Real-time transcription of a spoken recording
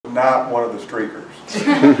not one of the streakers.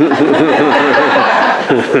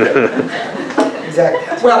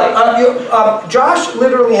 Exactly. Well, Josh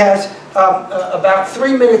literally has about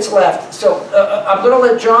 3 minutes left, so I'm going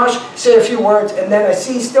to let Josh say a few words, and then I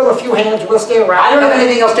see still a few hands. We'll stay around. I don't have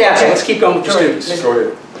anything else to add, so let's keep going with the students. Go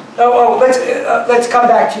ahead. Let's come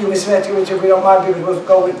back to you, Ms. Smith, if we don't mind, because we'll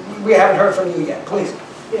go with, we haven't heard from you yet. Please.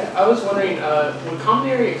 Yeah, I was wondering, would common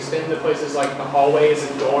area extend to places like the hallways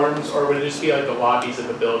and dorms, or would it just be like the lobbies of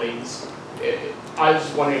the buildings? I was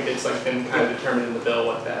just wondering if it's like been kind of determined in the bill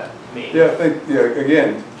what that means. Yeah, I think, yeah,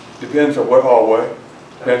 again, depends on what hallway,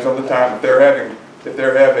 depends on the time. If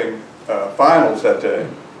they're having finals that day,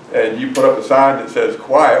 and you put up a sign that says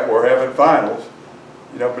quiet, we're having finals,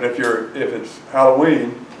 you know, but if it's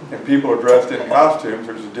Halloween and people are dressed in costumes,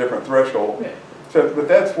 there's a different threshold. Yeah. So, but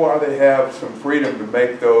that's why they have some freedom to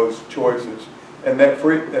make those choices, and that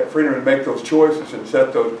freedom to make those choices and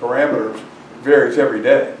set those parameters varies every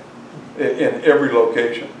day in every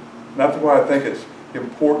location. And that's why I think it's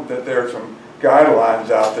important that there are some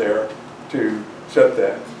guidelines out there to set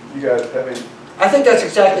that. You guys have any? I think that's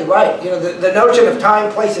exactly right. You know, the notion of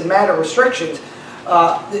time, place, and manner restrictions,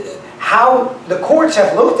 how the courts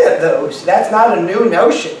have looked at those, that's not a new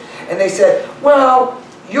notion. And they said, well,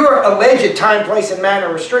 your alleged time, place, and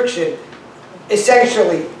manner restriction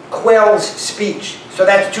essentially quells speech, so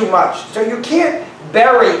that's too much. So you can't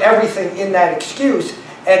bury everything in that excuse,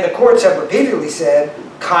 and the courts have repeatedly said,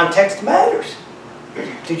 context matters.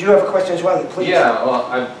 Did you have a question as well? Please. Yeah, well,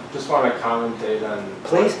 I just want to commentate on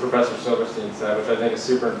Please. what Professor Silverstein said, which I think is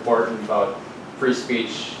super important about free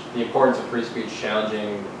speech, the importance of free speech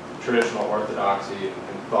challenging traditional orthodoxy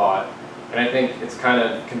and thought. And I think it's kind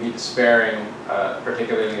of can be despairing,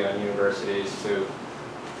 particularly on universities, to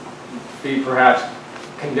be perhaps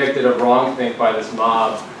convicted of wrongthink by this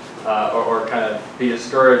mob, or kind of be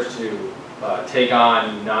discouraged to take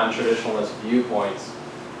on non-traditionalist viewpoints.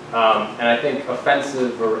 And I think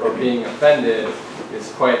offensive or being offended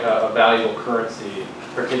is quite a valuable currency,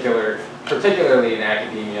 particularly in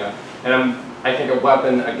academia. And I think a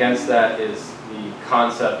weapon against that is the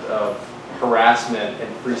concept of harassment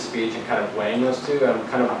and free speech and kind of weighing those two. I'm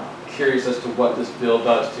kind of curious as to what this bill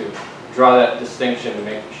does to draw that distinction and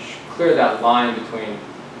make clear that line between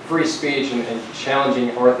free speech and challenging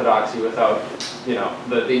orthodoxy without, you know,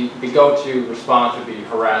 the go-to response would be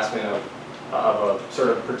harassment of a sort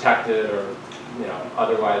of protected or, you know,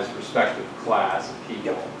 otherwise respected class of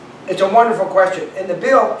people. It's a wonderful question, and the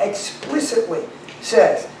bill explicitly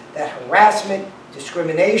says that harassment,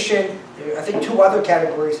 discrimination, I think 2 other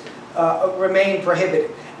categories, remain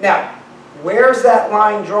prohibited. Now, where's that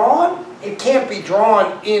line drawn? It can't be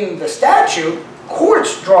drawn in the statute.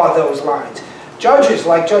 Courts draw those lines. Judges,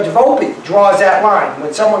 like Judge Volpe, draws that line.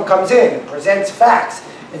 When someone comes in and presents facts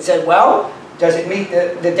and said, well, does it meet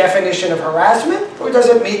the definition of harassment, or does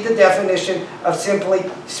it meet the definition of simply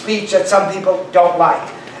speech that some people don't like?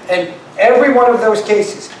 And every one of those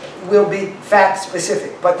cases will be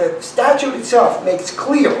fact-specific, but the statute itself makes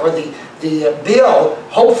clear, or the bill,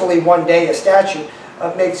 hopefully one day a statute,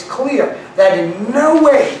 makes clear that in no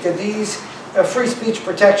way do these free speech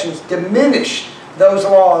protections diminish those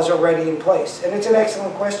laws already in place. And it's an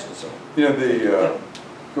excellent question. So, you know,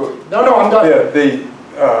 No, I'm done.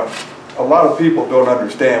 Yeah, a lot of people don't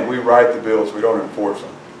understand we write the bills, we don't enforce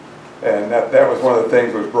them. And that was one of the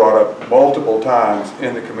things that was brought up multiple times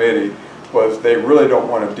in the committee, was they really don't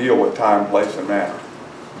want to deal with time, place, and manner.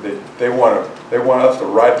 They want us to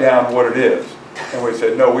write down what it is. And we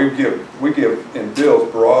said, no, we give in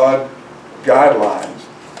bills broad guidelines,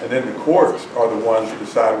 and then the courts are the ones who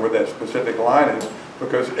decide where that specific line is,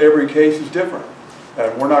 because every case is different.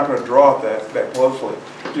 And we're not going to draw it that closely.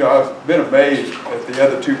 You know, I've been amazed at the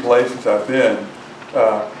other 2 places I've been.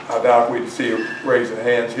 I doubt we'd see raising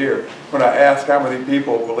hands here. When I asked how many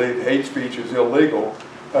people believe hate speech is illegal,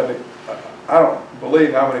 I don't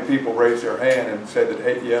believe how many people raised their hand and said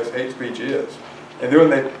that yes, hate speech is. And then when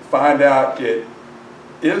they find out it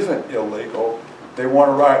isn't illegal, they want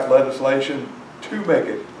to write legislation to make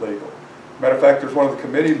it legal. Matter of fact, there's one of the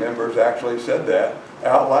committee members actually said that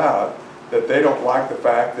out loud, that they don't like the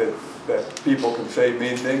fact that people can say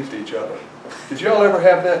mean things to each other. Did y'all ever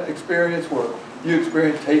have that experience where you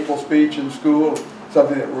experienced hateful speech in school,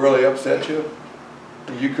 something that really upset you?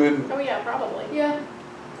 You couldn't? Oh yeah, probably. Yeah,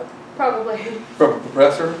 probably. From a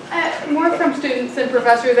professor? More from students and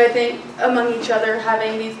professors, I think, among each other,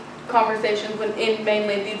 having these conversations in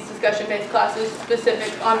mainly these discussion-based classes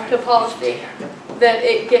specific to policy, that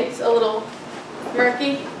it gets a little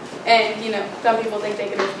murky. And, you know, some people think they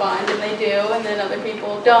can respond, and they do, and then other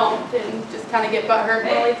people don't, and just kind of get butthurt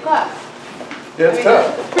and leave class. Yeah, it's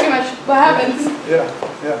tough. That's pretty much what happens. Yeah.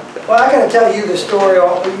 Yeah. Well, I gotta tell you the story,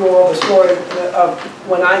 the story of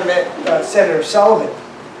when I met Senator Sullivan.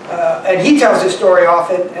 And he tells this story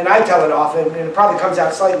often, and I tell it often, and it probably comes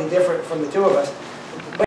out slightly different from the two of us.